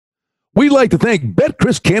We'd like to thank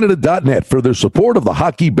BetChrisCanada.net for their support of the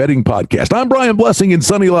Hockey Betting Podcast. I'm Brian Blessing in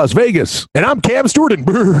sunny Las Vegas. And I'm Cam Stewart in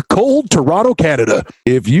cold Toronto, Canada.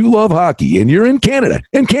 If you love hockey and you're in Canada,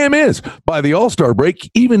 and Cam is, by the All-Star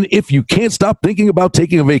break, even if you can't stop thinking about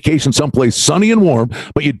taking a vacation someplace sunny and warm,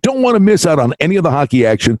 but you don't want to miss out on any of the hockey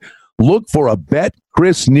action, look for a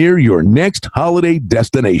BetChris near your next holiday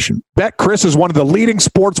destination. BetChris is one of the leading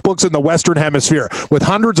sports books in the Western Hemisphere, with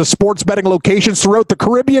hundreds of sports betting locations throughout the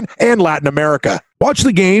Caribbean and Latin America. Watch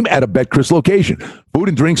the game at a BetChris location. Food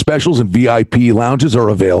and drink specials and VIP lounges are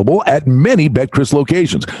available at many BetChris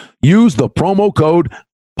locations. Use the promo code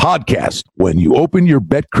PODCAST when you open your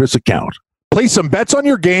BetChris account. Place some bets on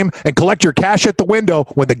your game and collect your cash at the window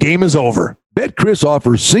when the game is over. BetChris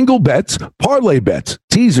offers single bets, parlay bets,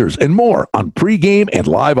 teasers, and more on pregame and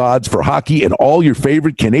live odds for hockey and all your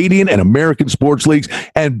favorite Canadian and American sports leagues.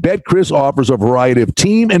 And BetChris offers a variety of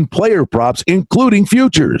team and player props, including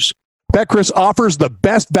futures. BetChris offers the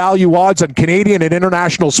best value odds on Canadian and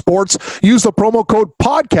international sports. Use the promo code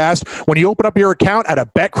PODCAST when you open up your account at a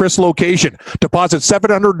BetChris location. Deposit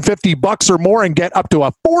 $750 or more and get up to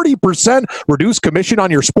a 40% reduced commission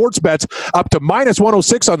on your sports bets, up to minus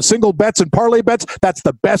 106 on single bets and parlay bets. That's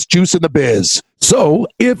the best juice in the biz. So,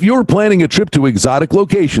 if you're planning a trip to exotic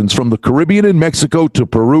locations from the Caribbean and Mexico to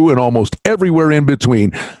Peru and almost everywhere in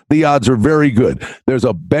between, the odds are very good. There's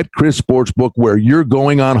a BetChris Sportsbook where you're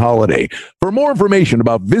going on holiday. For more information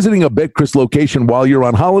about visiting a BetChris location while you're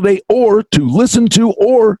on holiday, or to listen to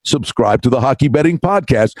or subscribe to the Hockey Betting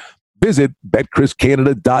Podcast, visit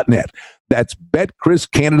BetChrisCanada.net. That's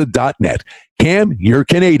BetChrisCanada.net. Cam, you're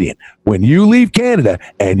Canadian. When you leave Canada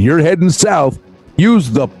and you're heading south, use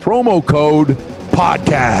the promo code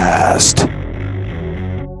PODCAST.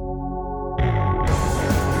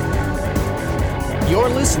 You're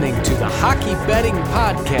listening to the Hockey Betting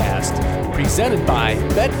Podcast, presented by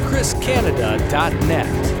BetChrisCanada.net.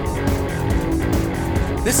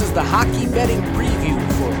 This is the Hockey Betting Preview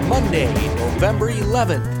for Monday, November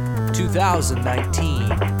 11th,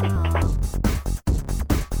 2019.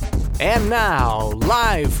 And now,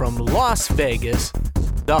 live from Las Vegas,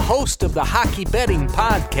 the host of the Hockey Betting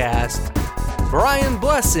Podcast, Brian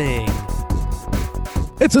Blessing.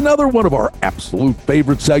 It's another one of our absolute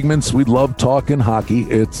favorite segments. We love talking hockey.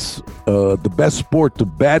 It's the best sport to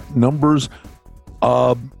bet. Numbers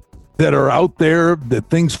that are out there, that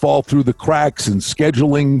things fall through the cracks, and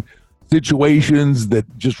scheduling situations that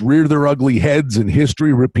just rear their ugly heads, and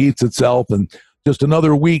history repeats itself. And just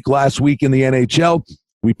another week last week in the NHL.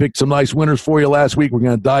 We picked some nice winners for you last week. We're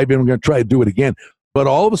going to dive in. We're going to try to do it again. But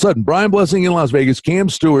all of a sudden, Brian Blessing in Las Vegas, Cam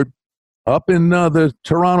Stewart up in the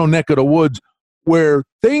Toronto neck of the woods, where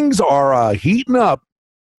things are heating up.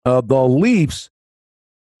 The Leafs,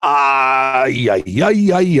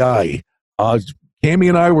 Cammy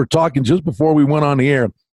and I were talking just before we went on the air.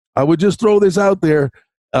 I would just throw this out there.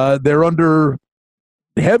 They're under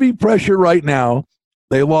heavy pressure right now.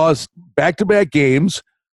 They lost back-to-back games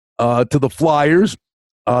to the Flyers,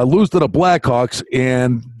 lose to the Blackhawks,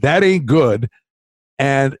 and that ain't good.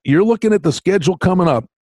 And you're looking at the schedule coming up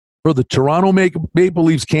for the Toronto Maple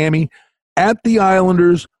Leafs, Cammy, at the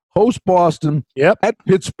Islanders, host Boston, at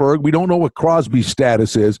Pittsburgh. We don't know what Crosby's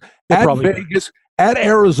status is. At Vegas, at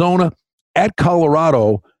Arizona, at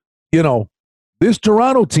Colorado. You know, this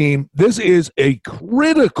Toronto team, this is a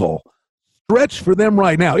critical stretch for them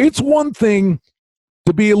right now. It's one thing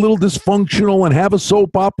to be a little dysfunctional and have a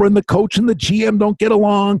soap opera and the coach and the GM don't get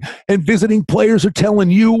along and visiting players are telling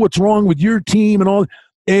you what's wrong with your team and all.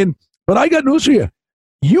 But I got news for you.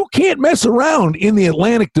 You can't mess around in the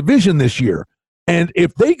Atlantic Division this year. And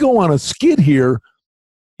if they go on a skid here,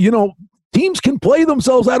 you know, teams can play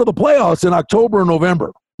themselves out of the playoffs in October and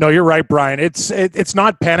November. No, you're right, Brian. It's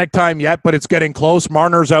not panic time yet, but it's getting close.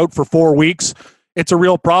 Marner's out for 4 weeks. It's a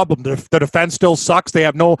real problem. The defense still sucks. They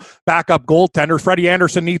have no backup goaltender. Freddie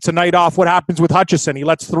Anderson needs a night off. What happens with Hutchison? He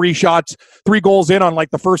lets 3 goals in on like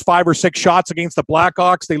the first 5 or 6 shots against the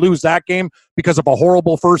Blackhawks. They lose that game because of a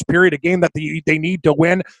horrible first period, a game that they need to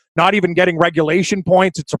win. Not even getting regulation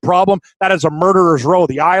points. It's a problem. That is a murderer's row.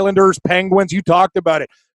 The Islanders, Penguins, you talked about it.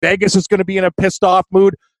 Vegas is going to be in a pissed off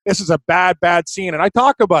mood. This is a bad, bad scene. And I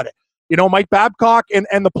talk about it. You know, Mike Babcock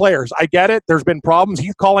and the players, I get it. There's been problems.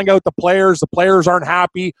 He's calling out the players. The players aren't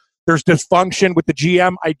happy. There's dysfunction with the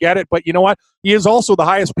GM. I get it. But you know what? He is also the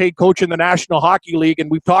highest paid coach in the National Hockey League.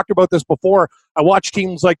 And we've talked about this before. I watch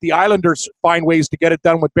teams like the Islanders find ways to get it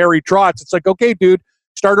done with Barry Trotz. It's like, okay, dude,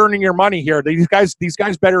 start earning your money here. These guys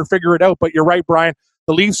better figure it out. But you're right, Brian.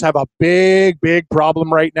 The Leafs have a big, big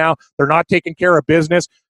problem right now. They're not taking care of business.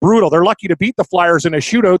 Brutal. They're lucky to beat the Flyers in a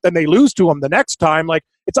shootout. Then they lose to them the next time. Like,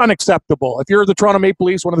 It's unacceptable. If you're the Toronto Maple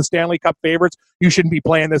Leafs, one of the Stanley Cup favorites, you shouldn't be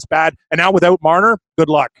playing this bad. And now without Marner, good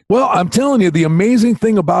luck. Well, I'm telling you, the amazing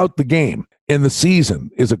thing about the game in the season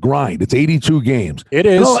is a grind. It's 82 games. It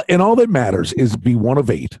is. And all that matters is be one of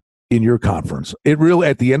 8 in your conference. It really,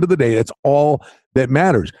 at the end of the day, that's all that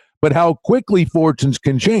matters. But how quickly fortunes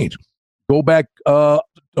can change. Go back a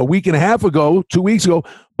week and a half ago, 2 weeks ago,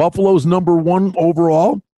 Buffalo's number 1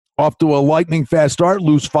 overall, off to a lightning fast start,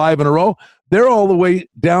 lose 5 in a row. They're all the way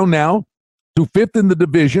down now to 5th in the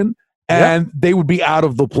division, and they would be out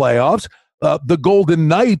of the playoffs. The Golden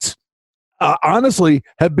Knights, honestly,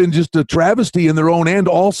 have been just a travesty in their own end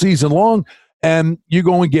all season long. And you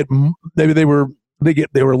go and get they were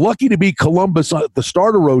lucky to beat Columbus at the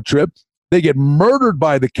start of road trip. They get murdered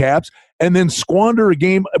by the Caps and then squander a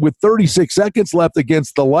game with 36 seconds left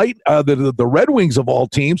against the Red Wings of all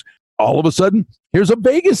teams. All of a sudden, here's a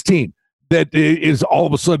Vegas team that is all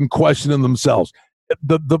of a sudden questioning themselves.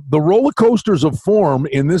 The roller coasters of form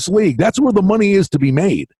in this league, that's where the money is to be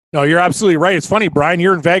made. No, you're absolutely right. It's funny, Brian,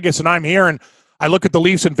 you're in Vegas and I'm here, and I look at the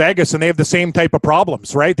Leafs in Vegas and they have the same type of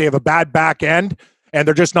problems, right? They have a bad back end and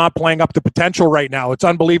they're just not playing up to potential right now. It's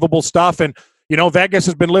unbelievable stuff. And Vegas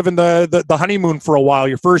has been living the honeymoon for a while.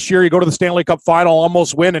 Your first year, you go to the Stanley Cup final,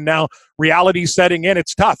 almost win, and now reality's setting in.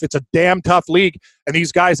 It's tough. It's a damn tough league. And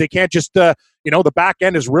these guys, they can't just, the back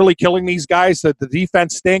end is really killing these guys. The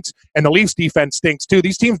defense stinks, and the Leafs defense stinks too.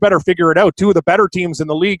 These teams better figure it out. 2 of the better teams in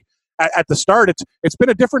the league at the start. It's been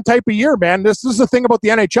a different type of year, man. This is the thing about the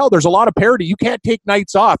NHL. There's a lot of parity. You can't take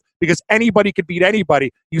nights off because anybody could beat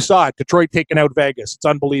anybody. You saw it. Detroit taking out Vegas. It's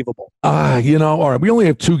unbelievable. All right, we only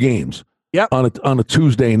have 2 games. Yep. On a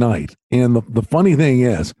Tuesday night. And the funny thing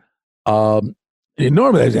is,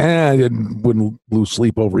 normally I wouldn't lose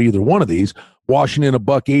sleep over either one of these. Washington,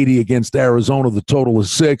 $1.80 against Arizona. The total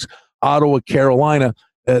is 6. Ottawa, Carolina.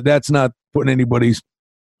 That's not putting anybody's,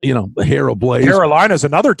 hair ablaze. Carolina's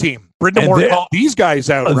another team. Brindamore called these guys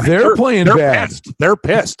out. Right? They're playing bad. Pissed. They're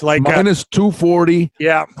pissed. Like minus 240.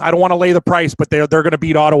 Yeah, I don't want to lay the price, but they're going to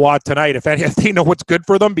beat Ottawa tonight. If they know what's good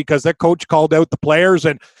for them, because that coach called out the players,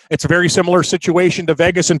 and it's a very similar situation to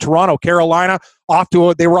Vegas and Toronto. Carolina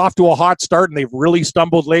they were off to a hot start, and they've really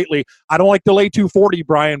stumbled lately. I don't like to lay 240,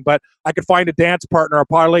 Brian, but I could find a dance partner, a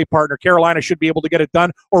parlay partner. Carolina should be able to get it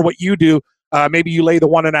done, or what you do. Maybe you lay the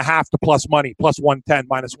 1.5 to plus money, plus 110,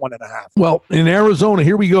 minus 1.5. Well, in Arizona,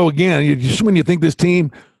 here we go again. Just when you think this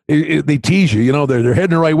team, they tease you, they're heading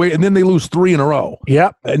the right way, and then they lose 3 in a row.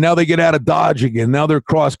 Yep. And now they get out of Dodge again. Now they're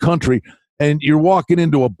cross country, and you're walking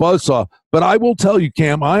into a buzzsaw. But I will tell you,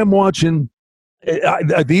 Cam, I am watching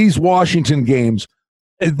these Washington games.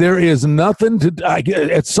 There is nothing to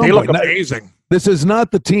at some point. They look amazing. This is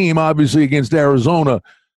not the team, obviously, against Arizona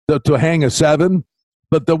to hang a 7.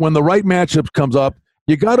 But when the right matchup comes up,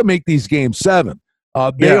 you got to make these games 7.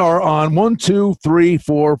 They are on 1, 2, 3,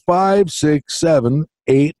 4, 5, 6, 7,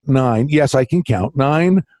 8, 9. Yes, I can count.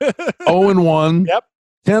 9, 0-1, yep.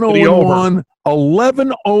 10, 0-1,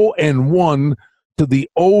 11, 0-1 to the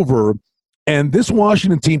over. And this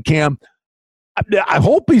Washington team, Cam, I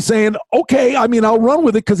hope he's saying, okay, I'll run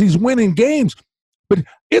with it because he's winning games. But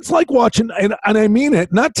it's like watching, and I mean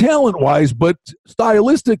it, not talent-wise, but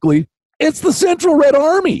stylistically, it's the Central Red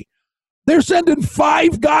Army. They're sending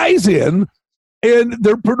 5 guys in, and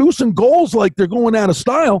they're producing goals like they're going out of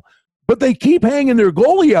style, but they keep hanging their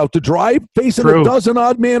goalie out to dry, facing a dozen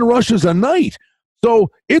odd-man rushes a night.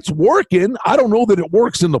 So it's working. I don't know that it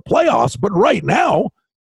works in the playoffs, but right now,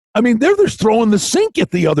 they're just throwing the sink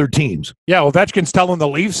at the other teams. Yeah, Ovechkin's telling the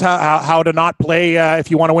Leafs how to not play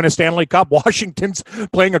if you want to win a Stanley Cup. Washington's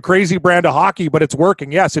playing a crazy brand of hockey, but it's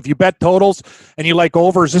working. Yes, if you bet totals and you like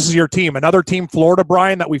overs, this is your team. Another team, Florida,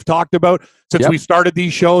 Brian, that we've talked about since we started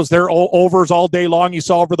these shows. They're overs all day long. You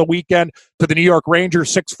saw over the weekend to the New York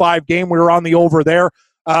Rangers 6-5 game. We were on the over there.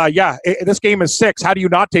 This game is 6. How do you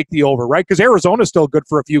not take the over, right? Because Arizona's still good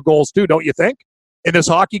for a few goals too, don't you think? In this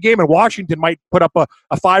hockey game, and Washington might put up a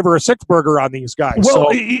 5 or a 6 burger on these guys. Well,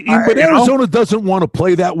 but Arizona doesn't want to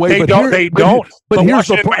play that way. They don't. But here's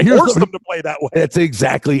the problem. Force them to play that way. That's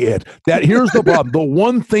exactly it. Here's the problem. The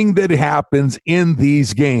one thing that happens in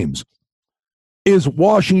these games is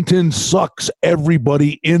Washington sucks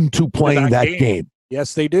everybody into playing that game.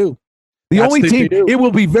 Yes, they do. The only team. It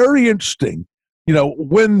will be very interesting.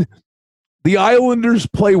 When the Islanders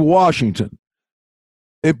play Washington.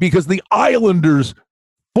 Because the Islanders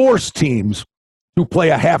force teams to play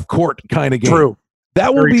a half-court kind of game. True.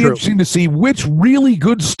 That will be interesting to see which really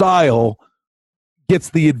good style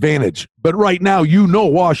gets the advantage. But right now,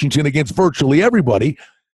 Washington against virtually everybody.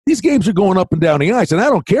 These games are going up and down the ice, and I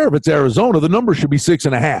don't care if it's Arizona. The number should be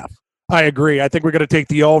 6.5. I agree. I think we're going to take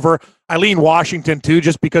the over. I lean Washington too,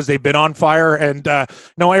 just because they've been on fire. And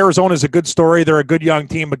Arizona's a good story. They're a good young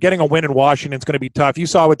team, but getting a win in Washington is going to be tough. You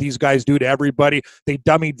saw what these guys do to everybody. They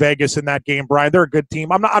dummied Vegas in that game, Brian. They're a good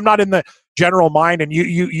team. I'm not in the general mind, and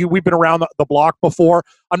we've been around the block before.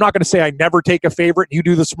 I'm not going to say I never take a favorite. You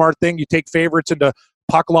do the smart thing. You take favorites into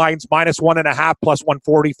puck lines -1.5 plus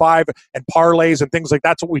 145 and parlays and things like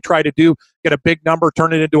that's what we try to do. Get a big number,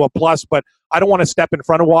 turn it into a plus, but I don't want to step in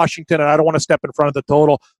front of Washington, and I don't want to step in front of the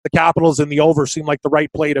total. The Capitals and the over seem like the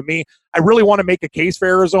right play to me. I really want to make a case for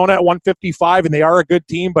Arizona at 155, and they are a good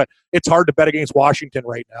team, but it's hard to bet against Washington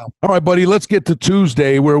right now. All right, buddy, let's get to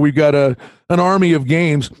Tuesday where we've got an army of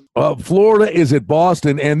games. Florida is at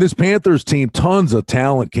Boston, and this Panthers team, tons of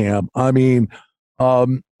talent, Cam. I mean,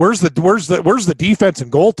 where's the defense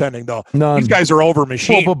and goaltending though? None. These guys are over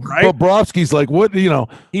machine, right? Bobrovsky's like, what, he's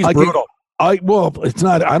brutal. It's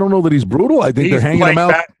not. I don't know that he's brutal. I think they're hanging him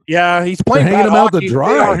out. He's playing. They're hanging him out to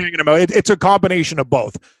dry. They are hanging him out. It's a combination of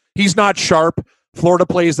both. He's not sharp. Florida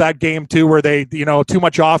plays that game too, where they, too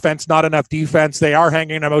much offense, not enough defense. They are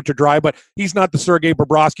hanging him out to dry, but he's not the Sergei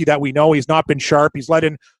Bobrovsky that we know. He's not been sharp. He's let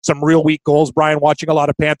in some real weak goals. Brian, watching a lot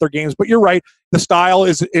of Panther games, but you're right. The style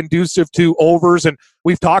is inducive to overs, and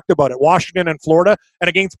we've talked about it. Washington and Florida, and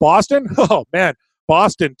against Boston. Oh man,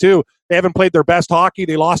 Boston too. They haven't played their best hockey.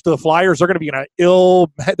 They lost to the Flyers. They're going to be they're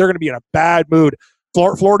going to be in a bad mood.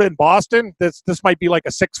 Florida and Boston, this might be like a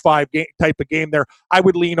 6-5 type of game there. I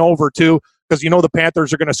would lean over too, because the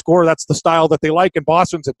Panthers are going to score. That's the style that they like, and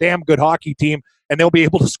Boston's a damn good hockey team, and they'll be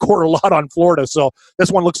able to score a lot on Florida. So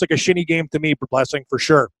this one looks like a shinny game to me, Blessing, for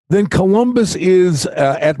sure. Then Columbus is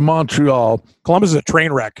at Montreal. Columbus is a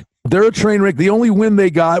train wreck. They're a train wreck. The only win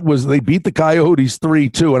they got was they beat the Coyotes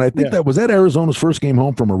 3-2, and I think that was Arizona's first game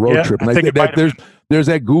home from a road trip. And I think that there's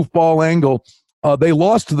that goofball angle. They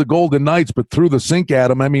lost to the Golden Knights, but threw the sink at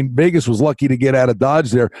them. I mean, Vegas was lucky to get out of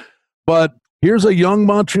Dodge there. But here's a young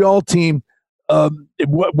Montreal team.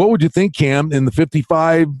 What would you think, Cam, in the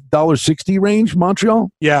 $55.60 range,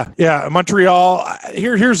 Montreal? Yeah. Montreal.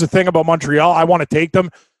 Here's the thing about Montreal. I want to take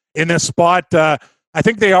them in this spot. I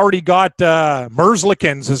think they already got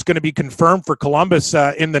Merzlikins is going to be confirmed for Columbus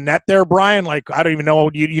in the net there, Brian. Like, I don't even know.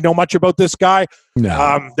 You know much about this guy?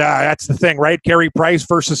 No. That's the thing, right? Carey Price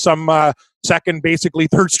versus some second, basically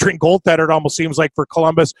third-string goaltender, it almost seems like, for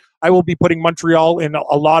Columbus. I will be putting Montreal in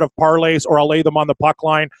a lot of parlays, or I'll lay them on the puck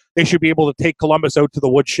line. They should be able to take Columbus out to the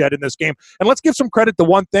woodshed in this game. And let's give some credit to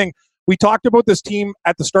one thing. We talked about this team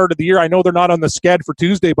at the start of the year. I know they're not on the sched for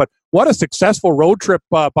Tuesday, but what a successful road trip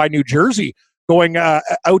by New Jersey, going out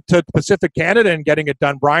to Pacific Canada and getting it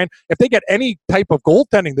done, Brian. If they get any type of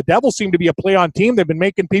goaltending, the Devils seem to be a play-on team. They've been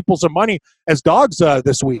making people some money as dogs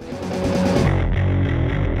this week.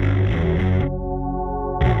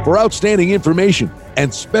 For outstanding information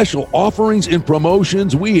and special offerings and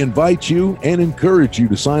promotions, we invite you and encourage you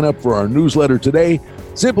to sign up for our newsletter today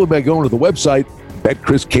simply by going to the website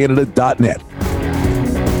betchriscanada.net.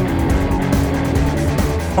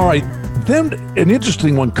 All right, then an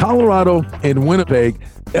interesting one, Colorado and Winnipeg.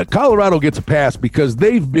 Colorado gets a pass because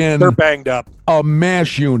they're banged up, a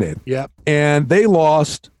mash unit. Yep. And they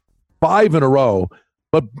lost 5 in a row,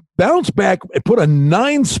 but bounced back and put a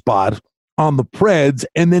 9 spot on the Preds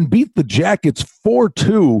and then beat the Jackets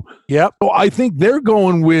 4-2. Yep. So I think they're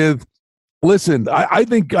going with, listen, I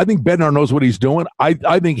think Bednar knows what he's doing.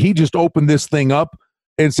 I think he just opened this thing up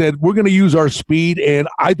and said, we're going to use our speed. And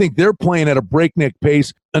I think they're playing at a breakneck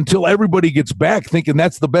pace until everybody gets back, thinking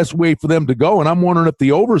that's the best way for them to go. And I'm wondering if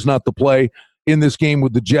the over's not the play in this game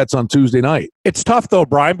with the Jets on Tuesday night. It's tough, though,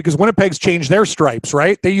 Brian, because Winnipeg's changed their stripes,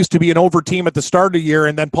 right? They used to be an over team at the start of the year,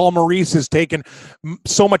 and then Paul Maurice has taken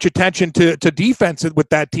so much attention to defense with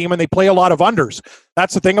that team, and they play a lot of unders.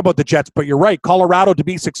 That's the thing about the Jets, but you're right. Colorado, to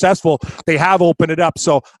be successful, they have opened it up.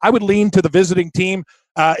 So I would lean to the visiting team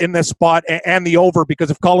in this spot and the over,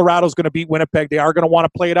 because if Colorado's going to beat Winnipeg, they are going to want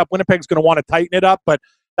to play it up. Winnipeg's going to want to tighten it up, but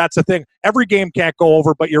that's the thing. Every game can't go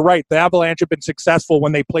over, but you're right. The Avalanche have been successful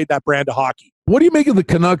when they played that brand of hockey. What do you make of the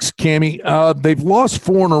Canucks, Cammy? They've lost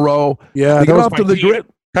 4 in a row. Yeah, they got off to the grid.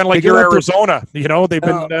 Kind of like your Arizona. They've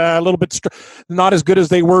been a little bit not as good as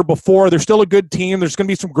they were before. They're still a good team. There's going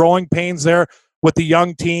to be some growing pains there with the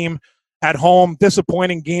young team at home.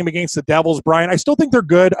 Disappointing game against the Devils, Brian. I still think they're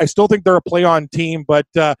good. I still think they're a play-on team, but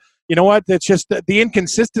you know what? It's just the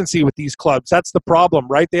inconsistency with these clubs. That's the problem,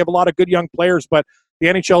 right? They have a lot of good young players, but the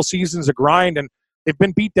NHL season's a grind, and they've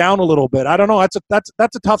been beat down a little bit. I don't know.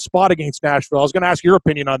 That's a tough spot against Nashville. I was going to ask your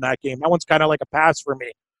opinion on that game. That one's kind of like a pass for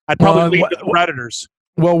me. I'd probably lean to the Predators.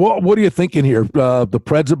 Well, what are you thinking here? The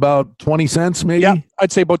Preds about 20 cents, maybe? Yeah,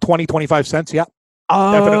 I'd say about 20, 25 cents. Yeah,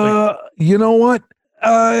 definitely. You know what?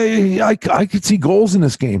 I could see goals in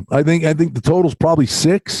this game. I think the total's probably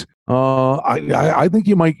 6. I think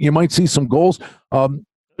you might see some goals.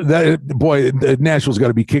 The Nashville's got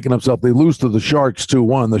to be kicking themselves. They lose to the Sharks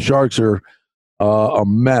 2-1. The Sharks are a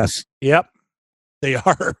mess. Yep, they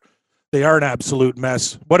are. They are an absolute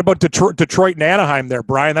mess. What about Detroit and Anaheim there,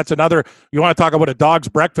 Brian? That's another. You want to talk about a dog's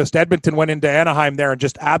breakfast? Edmonton went into Anaheim there and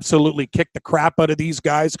just absolutely kicked the crap out of these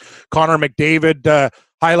guys. Connor McDavid,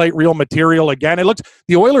 highlight reel material again. It looks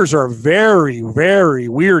the Oilers are a very, very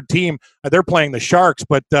weird team. They're playing the Sharks,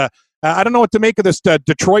 but I don't know what to make of this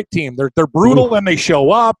Detroit team. They're brutal when they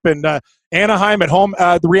show up, and Anaheim at home.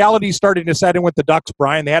 The reality's starting to set in with the Ducks,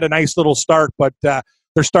 Brian. They had a nice little start, but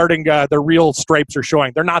they're starting. The real stripes are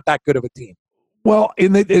showing. They're not that good of a team. Well,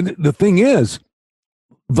 and the thing is,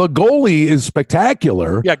 the goalie is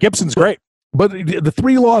spectacular. Yeah, Gibson's great. But the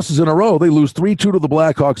 3 losses in a row, they lose 3-2 to the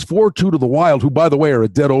Blackhawks, 4-2 to the Wild, who, by the way, are a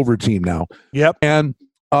dead-over team now. Yep. And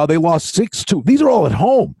they lost 6-2. These are all at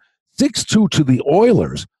home. 6-2 to the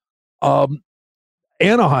Oilers.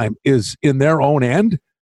 Anaheim is in their own end.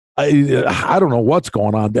 I don't know what's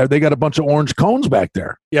going on there. They got a bunch of orange cones back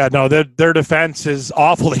there. Yeah, no, their defense is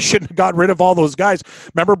awful. They shouldn't have got rid of all those guys.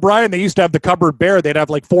 Remember, Brian, they used to have the cupboard bare. They'd have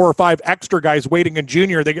like 4 or 5 extra guys waiting in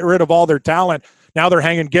junior. They get rid of all their talent. Now they're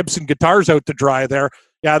hanging Gibson guitars out to dry there.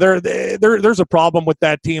 Yeah, there's a problem with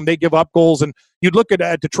that team. They give up goals, and you'd look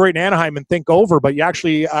at Detroit and Anaheim and think over, but you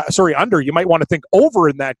actually, under. You might want to think over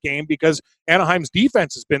in that game because Anaheim's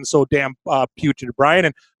defense has been so damn putrid, Brian.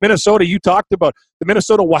 And Minnesota, you talked about the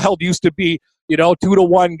Minnesota Wild used to be,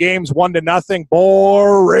 2-1 games, 1-0,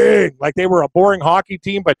 boring. Like they were a boring hockey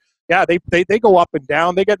team, but yeah, they go up and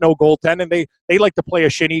down. They get no goaltending. They like to play a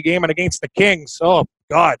shinny game, and against the Kings, oh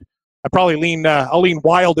God. I probably I'll lean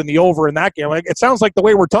Wild in the over in that game. Like, it sounds like the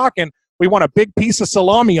way we're talking, we want a big piece of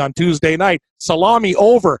salami on Tuesday night. Salami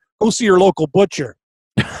over. Go see your local butcher.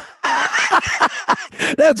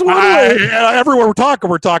 That's one way. Everywhere we're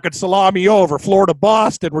talking salami over. Florida,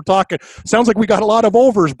 Boston, we're talking. Sounds like we got a lot of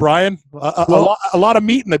overs, Brian. A lot of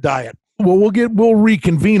meat in the diet. Well, we'll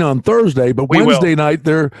reconvene on Thursday, but Wednesday night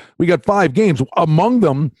we got 5 games. Among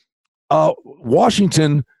them,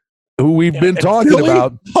 Washington, who we've been talking Philly?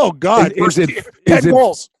 about. Oh God! Is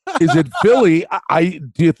it Philly?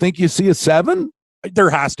 Do you think you see a 7? There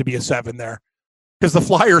has to be a 7 there because the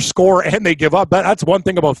Flyers score and they give up. That's one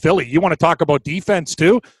thing about Philly. You want to talk about defense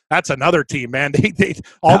too? That's another team, man.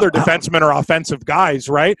 All their defensemen are offensive guys,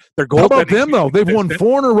 right? Their goal. How about them though? They've won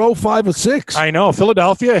 4 in a row, 5 of 6. I know.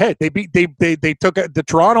 Philadelphia. Hey, they took the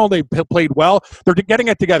Toronto. They played well. They're getting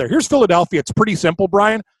it together. Here's Philadelphia. It's pretty simple,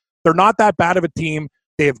 Brian. They're not that bad of a team.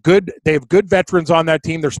 They have good veterans on that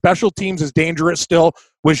team. Their special teams is dangerous still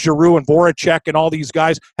with Giroux and Voracek and all these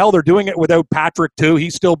guys. Hell, they're doing it without Patrick too.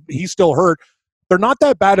 He's still hurt. They're not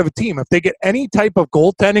that bad of a team. If they get any type of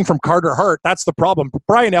goaltending from Carter Hart, that's the problem.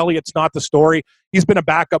 Brian Elliott's not the story. He's been a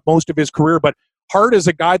backup most of his career, but Hart is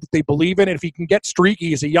a guy that they believe in. If he can get streaky,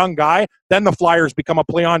 he's a young guy, then the Flyers become a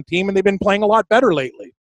play-on team, and they've been playing a lot better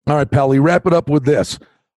lately. All right, Pally, wrap it up with this.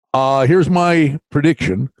 Here's my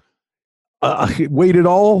prediction. Waited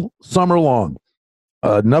all summer long.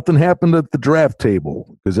 Nothing happened at the draft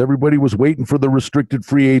table because everybody was waiting for the restricted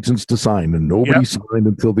free agents to sign, and nobody signed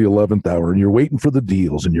until the 11th hour. And you're waiting for the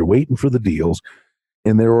deals, and you're waiting for the deals.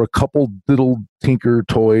 And there were a couple little tinker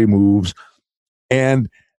toy moves. And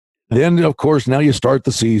then, of course, now you start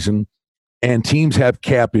the season, and teams have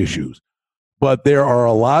cap issues. But there are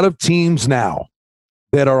a lot of teams now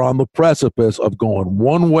that are on the precipice of going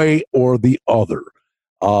one way or the other.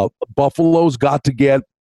 Buffalo's got to get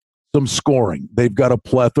some scoring. They've got a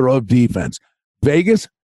plethora of defense. Vegas,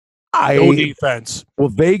 no defense. Well,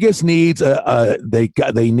 Vegas needs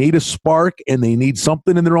they need a spark, and they need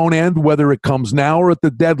something in their own end, whether it comes now or at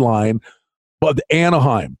the deadline. But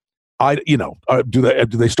Anaheim, do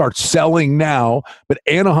they start selling now? But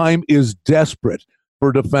Anaheim is desperate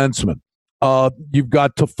for defensemen. You've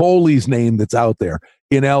got Toffoli's name that's out there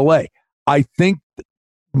in LA. I think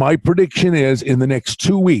my prediction is in the next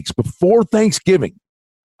 2 weeks before Thanksgiving,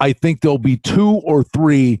 I think there'll be 2 or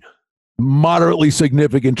 3 moderately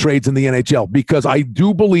significant trades in the NHL because I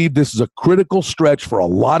do believe this is a critical stretch for a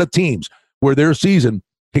lot of teams where their season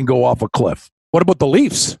can go off a cliff. What about the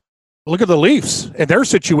Leafs? Look at the Leafs and their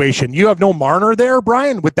situation. You have no Marner there,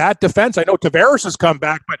 Brian, with that defense. I know Tavares has come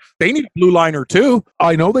back, but they need a blue liner too.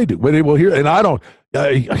 I know they do, but they will hear, and I don't.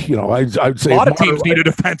 I'd say a lot of teams need a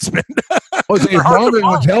defenseman. If Marner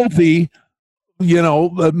was healthy,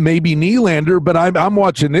 maybe Nylander, but I'm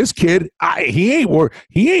watching this kid. He ain't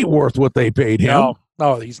worth what they paid him.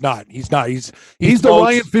 No, he's not. He's the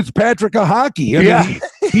Ryan Fitzpatrick of hockey.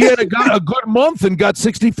 He had a good month and got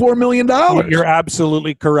 $64 million. You're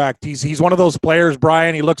absolutely correct. He's one of those players,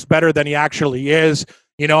 Brian. He looks better than he actually is.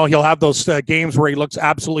 He'll have those games where he looks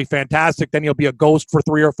absolutely fantastic. Then he'll be a ghost for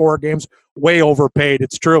 3 or 4 games, way overpaid.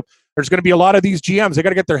 It's true. There's going to be a lot of these GMs. They got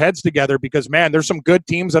to get their heads together because, man, there's some good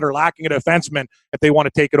teams that are lacking a defenseman if they want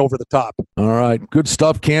to take it over the top. All right. Good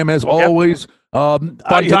stuff, Cam, as always. Fun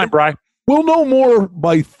time, Brian. We'll know more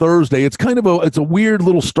by Thursday. It's kind of a weird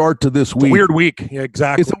little start to this week. It's a weird week. Yeah,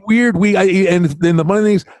 exactly. It's a weird week. And the funny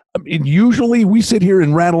thing is, usually we sit here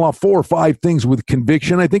and rattle off 4 or 5 things with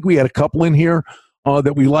conviction. I think we had a couple in here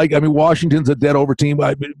that we like. Washington's a dead over team.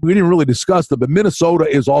 We didn't really discuss them, but Minnesota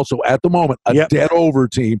is also, at the moment, a dead over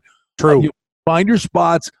team. True. You find your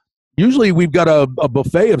spots. Usually we've got a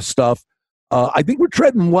buffet of stuff. I think we're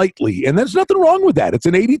treading lightly, and there's nothing wrong with that. It's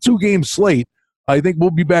an 82-game slate. I think we'll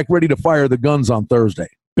be back ready to fire the guns on Thursday.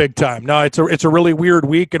 Big time. No, it's a really weird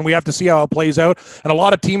week, and we have to see how it plays out. And a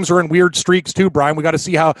lot of teams are in weird streaks too, Brian. We got to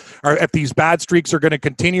see if these bad streaks are going to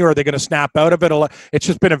continue, or are they going to snap out of it? It's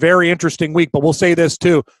just been a very interesting week. But we'll say this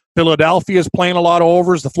too: Philadelphia is playing a lot of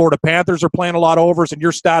overs. The Florida Panthers are playing a lot of overs. And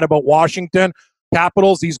your stat about Washington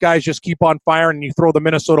Capitals, these guys just keep on firing, and you throw the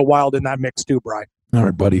Minnesota Wild in that mix too, Brian. All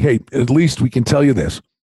right, buddy. Hey, at least we can tell you this.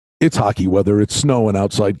 It's hockey weather. It's snowing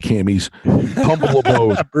outside Cammy's humble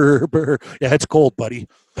abode. Yeah, it's cold, buddy.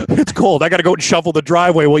 It's cold. I got to go and shovel the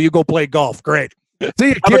driveway while you go play golf. Great. See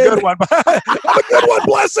you, kid. Have a good one. Have a good one.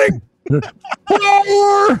 Blessing.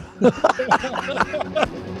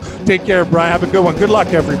 Take care, Brian. Have a good one. Good luck,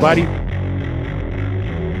 everybody.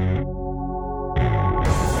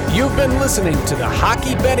 You've been listening to the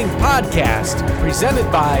Hockey Betting Podcast,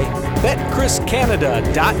 presented by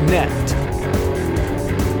BetChrisCanada.net.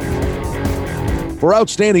 For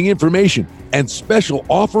outstanding information and special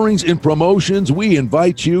offerings and promotions, we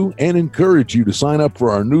invite you and encourage you to sign up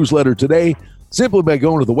for our newsletter today simply by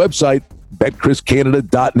going to the website,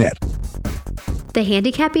 BetChrisCanada.net. The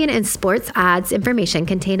handicapping and sports odds information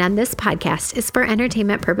contained on this podcast is for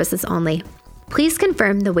entertainment purposes only. Please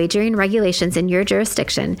confirm the wagering regulations in your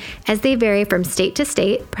jurisdiction, as they vary from state to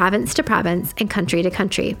state, province to province, and country to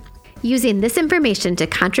country. Using this information to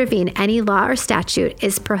contravene any law or statute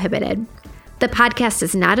is prohibited. The podcast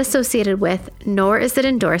is not associated with, nor is it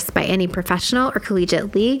endorsed by any professional or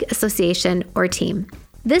collegiate league, association, or team.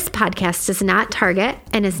 This podcast does not target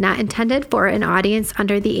and is not intended for an audience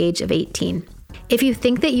under the age of 18. If you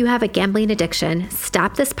think that you have a gambling addiction,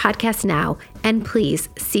 stop this podcast now and please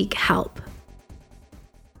seek help.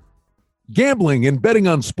 Gambling and betting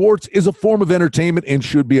on sports is a form of entertainment and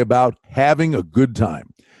should be about having a good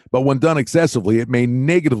time. But when done excessively, it may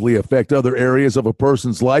negatively affect other areas of a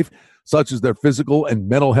person's life, such as their physical and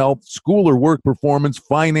mental health, school or work performance,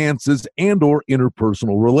 finances, and or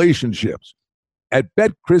interpersonal relationships. At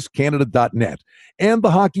BetChrisCanada.net and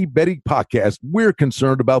the Hockey Betting Podcast, we're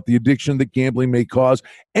concerned about the addiction that gambling may cause,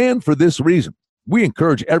 and for this reason, we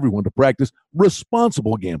encourage everyone to practice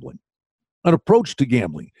responsible gambling, an approach to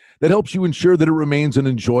gambling that helps you ensure that it remains an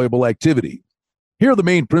enjoyable activity. Here are the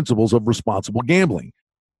main principles of responsible gambling.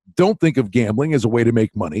 Don't think of gambling as a way to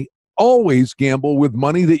make money. Always gamble with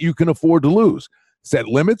money that you can afford to lose. Set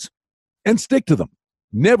limits and stick to them.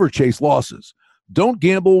 Never chase losses. Don't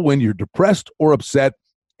gamble when you're depressed or upset,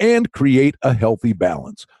 and create a healthy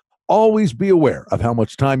balance. Always be aware of how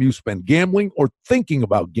much time you spend gambling or thinking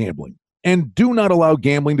about gambling. And do not allow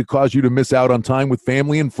gambling to cause you to miss out on time with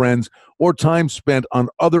family and friends or time spent on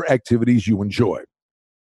other activities you enjoy.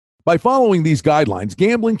 By following these guidelines,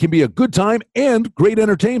 gambling can be a good time and great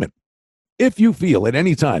entertainment. If you feel at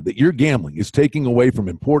any time that your gambling is taking away from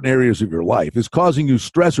important areas of your life, is causing you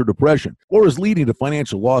stress or depression, or is leading to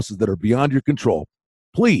financial losses that are beyond your control,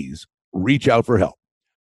 please reach out for help.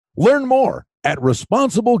 Learn more at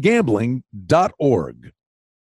responsiblegambling.org.